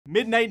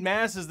Midnight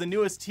Mass is the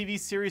newest TV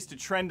series to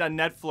trend on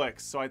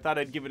Netflix, so I thought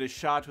I'd give it a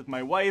shot with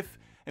my wife,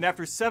 and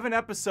after 7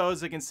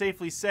 episodes I can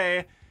safely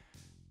say,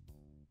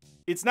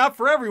 it's not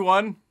for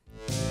everyone.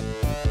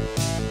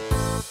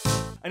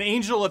 An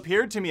angel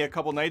appeared to me a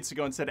couple nights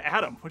ago and said,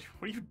 Adam, what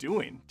are you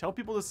doing? Tell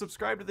people to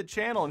subscribe to the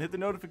channel and hit the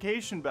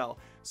notification bell.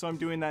 So I'm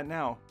doing that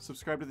now.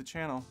 Subscribe to the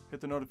channel, hit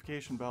the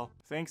notification bell.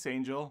 Thanks,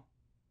 angel.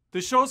 The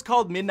show's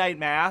called Midnight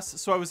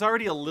Mass, so I was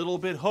already a little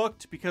bit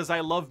hooked because I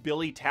love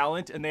Billy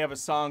Talent and they have a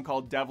song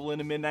called Devil in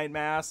a Midnight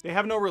Mass. They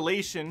have no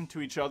relation to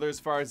each other as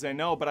far as I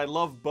know, but I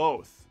love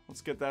both.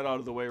 Let's get that out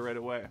of the way right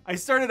away. I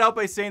started out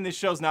by saying this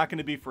show's not going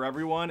to be for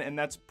everyone, and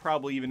that's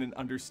probably even an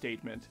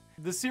understatement.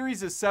 The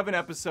series is 7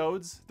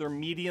 episodes. They're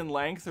median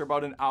length. They're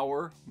about an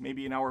hour,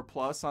 maybe an hour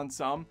plus on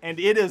some, and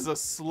it is a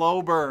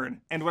slow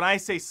burn. And when I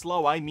say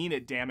slow, I mean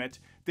it, damn it.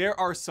 There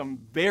are some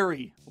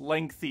very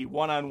lengthy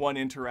one-on-one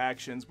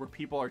interactions where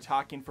people are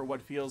talking for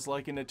what feels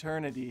like an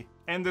eternity.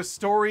 And the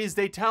stories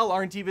they tell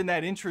aren't even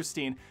that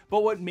interesting,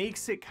 but what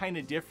makes it kind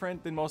of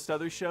different than most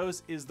other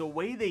shows is the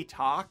way they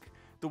talk.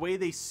 The way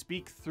they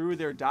speak through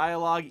their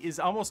dialogue is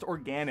almost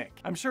organic.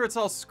 I'm sure it's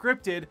all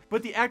scripted,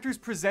 but the actors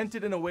present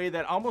it in a way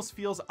that almost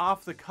feels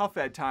off the cuff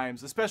at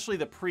times, especially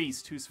the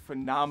priest, who's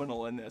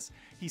phenomenal in this.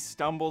 He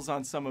stumbles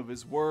on some of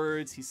his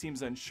words, he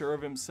seems unsure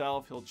of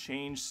himself, he'll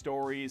change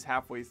stories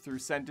halfway through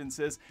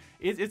sentences.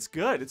 It's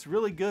good, it's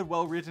really good,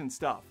 well-written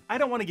stuff. I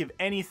don't want to give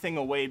anything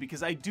away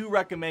because I do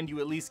recommend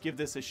you at least give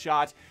this a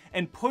shot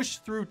and push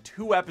through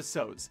 2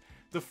 episodes.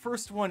 The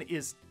first one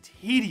is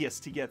tedious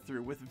to get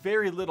through with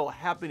very little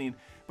happening,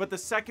 but the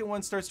second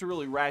one starts to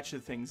really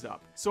ratchet things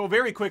up. So a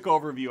very quick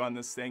overview on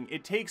this thing.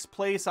 It takes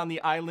place on the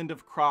island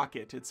of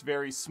Crockett. It's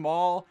very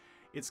small,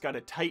 it's got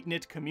a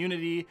tight-knit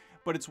community,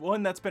 but it's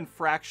one that's been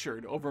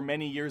fractured over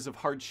many years of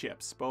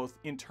hardships, both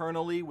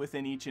internally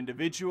within each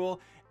individual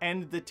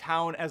and the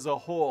town as a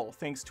whole,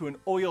 thanks to an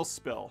oil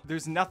spill.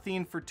 There's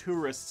nothing for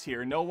tourists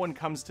here. No one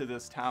comes to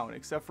this town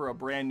except for a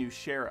brand new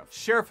sheriff.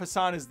 Sheriff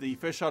Hassan is the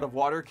fish out of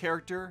water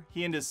character.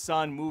 He and his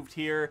son moved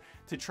here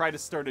to try to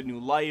start a new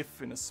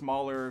life in a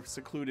smaller,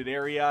 secluded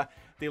area.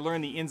 They learn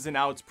the ins and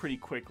outs pretty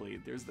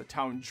quickly. There's the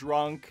town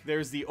drunk,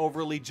 there's the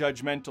overly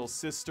judgmental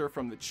sister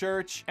from the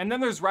church, and then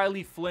there's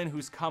Riley Flynn,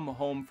 who's come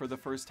home for the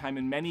first time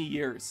in many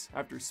years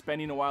after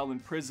spending a while in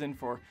prison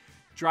for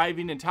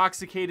driving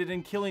intoxicated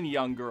and killing a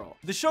young girl.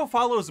 The show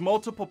follows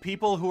multiple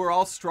people who are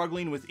all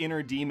struggling with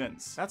inner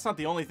demons. That's not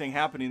the only thing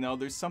happening though,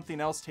 there's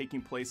something else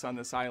taking place on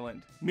this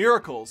island.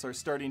 Miracles are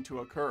starting to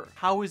occur.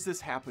 How is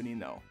this happening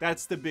though?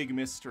 That's the big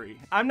mystery.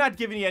 I'm not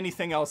giving you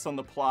anything else on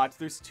the plot,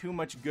 there's too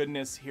much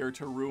goodness here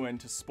to ruin,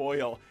 to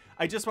spoil.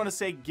 I just want to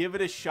say give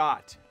it a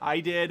shot. I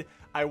did.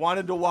 I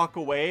wanted to walk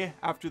away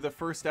after the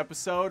first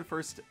episode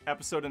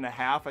and a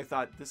half. I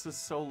thought, this is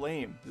so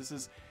lame.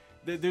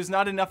 There's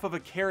not enough of a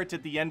carrot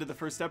at the end of the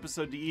first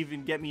episode to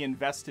even get me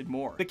invested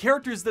more. The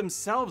characters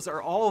themselves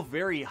are all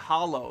very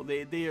hollow.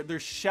 They're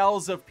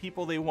shells of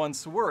people they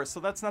once were,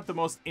 so that's not the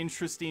most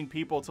interesting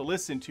people to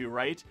listen to,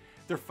 right?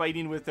 They're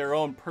fighting with their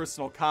own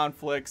personal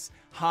conflicts,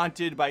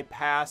 haunted by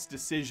past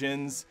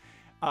decisions.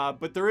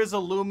 But there is a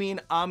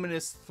looming,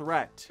 ominous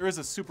threat. There is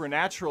a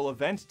supernatural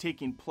event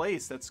taking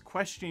place that's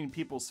questioning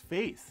people's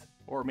faith,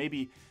 or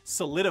maybe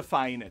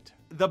solidifying it.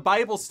 The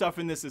Bible stuff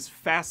in this is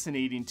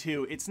fascinating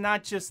too. It's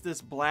not just this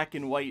black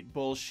and white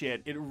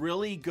bullshit. It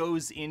really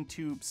goes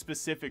into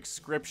specific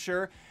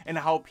scripture and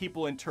how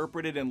people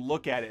interpret it and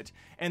look at it,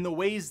 and the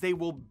ways they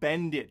will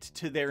bend it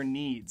to their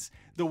needs.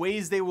 The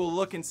ways they will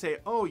look and say,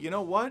 oh, you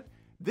know what?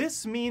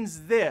 This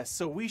means this,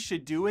 so we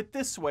should do it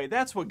this way.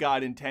 That's what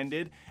God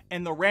intended,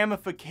 and the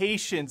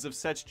ramifications of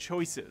such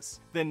choices.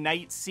 The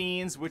night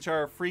scenes, which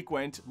are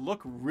frequent, look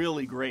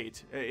really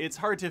great. It's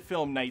hard to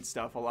film night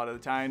stuff a lot of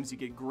the times. You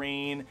get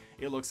grain,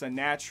 it looks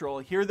unnatural.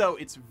 Here though,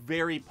 it's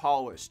very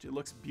polished. It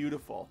looks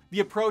beautiful.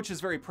 The approach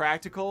is very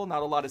practical,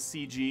 not a lot of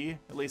CG,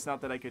 at least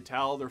not that I could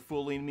tell. They're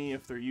fooling me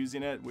if they're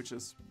using it, which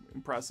is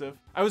impressive.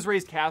 I was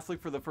raised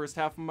Catholic for the first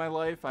half of my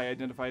life. I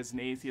identify as an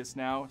atheist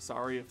now.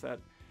 Sorry if that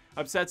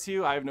upsets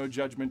you. I have no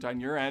judgment on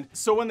your end.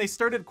 So when they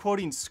started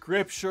quoting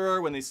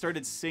scripture, when they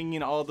started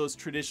singing all those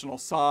traditional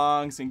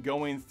songs and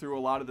going through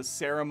a lot of the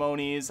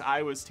ceremonies,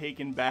 I was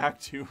taken back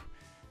to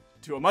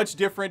a much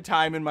different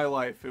time in my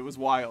life. It was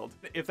wild.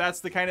 If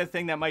that's the kind of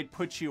thing that might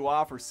put you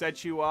off or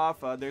set you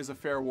off, there's a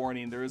fair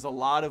warning. There is a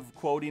lot of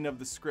quoting of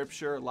the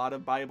scripture, a lot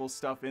of Bible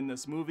stuff in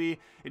this movie.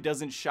 It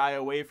doesn't shy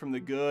away from the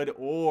good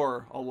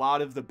or a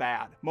lot of the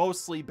bad,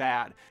 mostly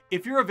bad.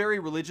 If you're a very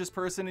religious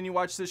person and you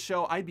watch this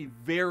show, I'd be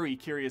very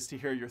curious to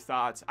hear your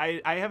thoughts.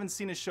 I haven't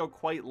seen a show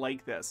quite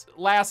like this.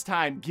 Last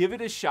time, give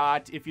it a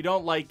shot. If you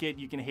don't like it,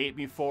 you can hate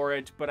me for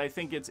it, but I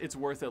think it's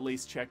worth at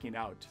least checking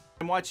out.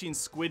 I'm watching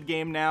Squid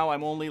Game now.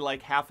 I'm only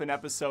like half an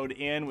episode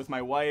in with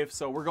my wife,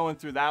 so we're going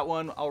through that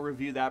one. I'll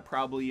review that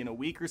probably in a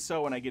week or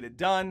so when I get it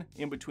done,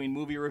 in between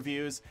movie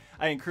reviews.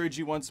 I encourage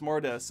you once more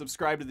to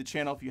subscribe to the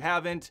channel if you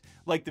haven't,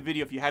 like the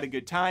video if you had a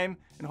good time,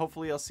 and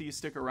hopefully I'll see you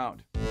stick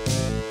around.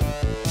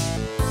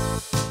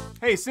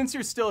 Hey, since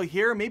you're still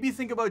here, maybe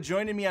think about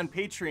joining me on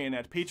Patreon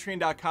at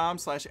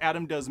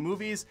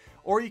patreon.com/AdamDoesMovies,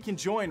 or you can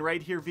join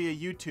right here via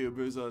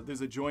YouTube.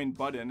 There's a join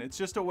button. It's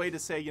just a way to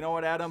say, you know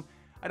what, Adam?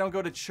 I don't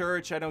go to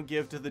church, I don't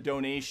give to the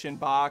donation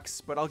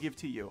box, but I'll give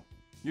to you.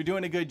 You're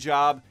doing a good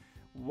job.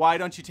 Why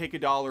don't you take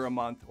 $1 a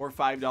month or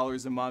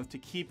 $5 a month to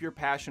keep your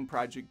passion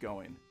project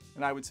going?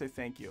 And I would say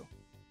thank you.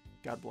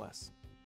 God bless.